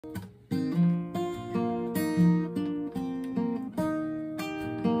People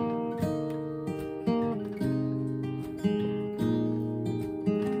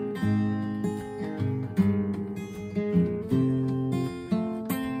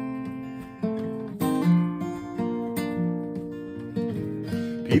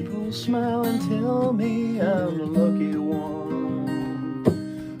smile and tell me I'm the lucky one.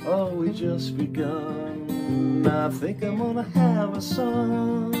 Oh, we just begun. I think I'm gonna have a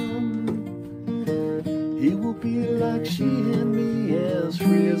son. He will be like she and me, as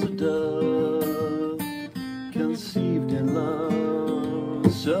free as a dove, conceived in love. The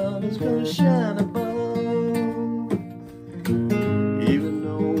sun is gonna shine above. Even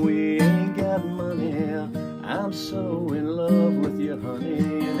though we ain't got money, I'm so in love with you, honey,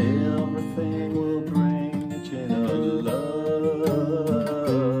 and everything will bring a chain of love.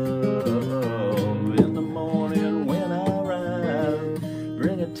 In the morning when I rise,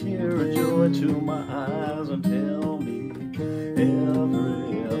 bring a tear of joy to my eyes and tell me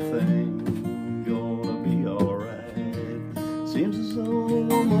everything gonna be alright. Seems as though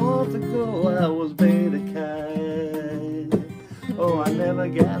a month ago I was made a kite. Oh, I never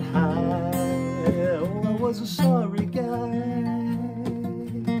got high. Oh, I was a sorry guy.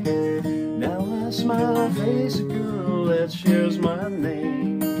 Now I smile and face a girl that shares my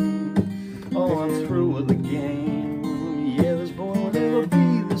name. Oh, I'm through with the game. Yeah, this boy will never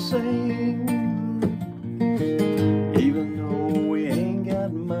be the same. Even though we ain't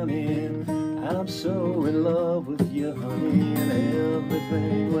got money, I'm so in love with you, honey, and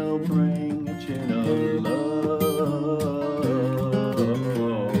everything will bring a chain of love.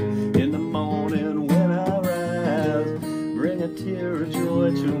 A tear of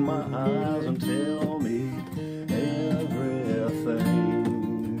joy to my eyes and tell me everything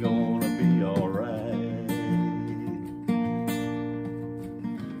gonna be alright.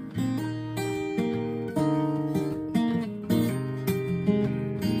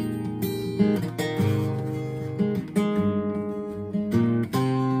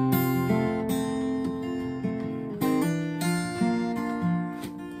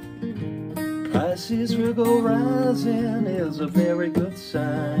 Prices will go rising is a very good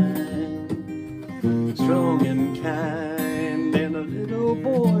sign. Strong and kind, and a little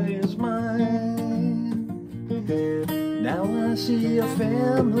boy is mine. Now I see a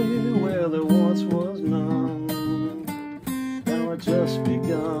family where there once was none. Now it's just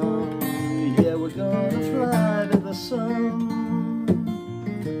begun. Yeah, we're gonna fly to the sun.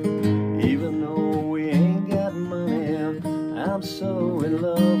 Even though we ain't got money, I'm so in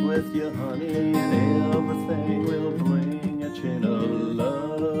love with you, honey, and everything will bring a chain of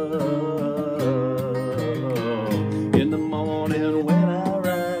love. In the morning when I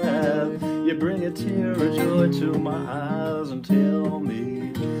rise, you bring a tear of joy to my eyes and tell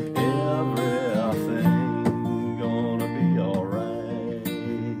me everything gonna be alright.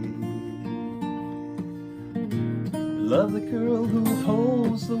 Love the girl who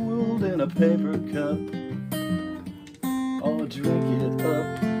holds the world in a paper cup. Oh, drink it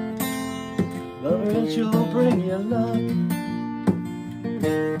up. Love her and she'll bring you luck.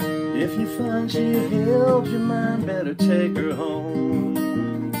 If you find she helps your mind, better take her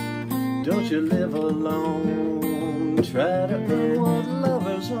home. Don't you live alone. Try to earn what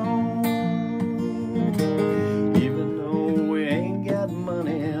lovers own. Even though we ain't got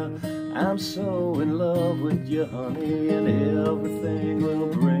money, I'm so in love with you, honey, and everything will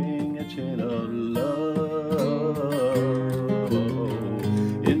bring a chain of love.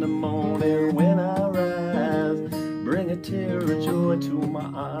 A tear of joy to my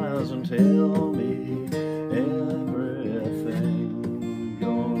eyes and tell me everything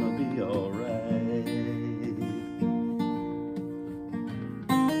gonna be alright.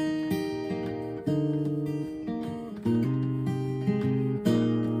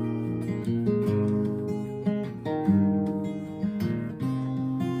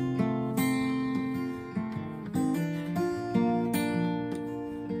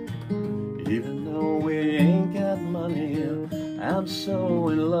 Even though we ain't got money, I'm so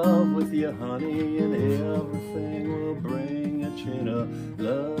in love with you, honey, and everything will bring a chain of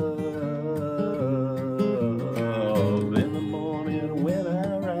love. In the morning when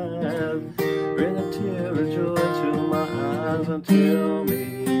I rise, bring a tear of joy to my eyes and tell me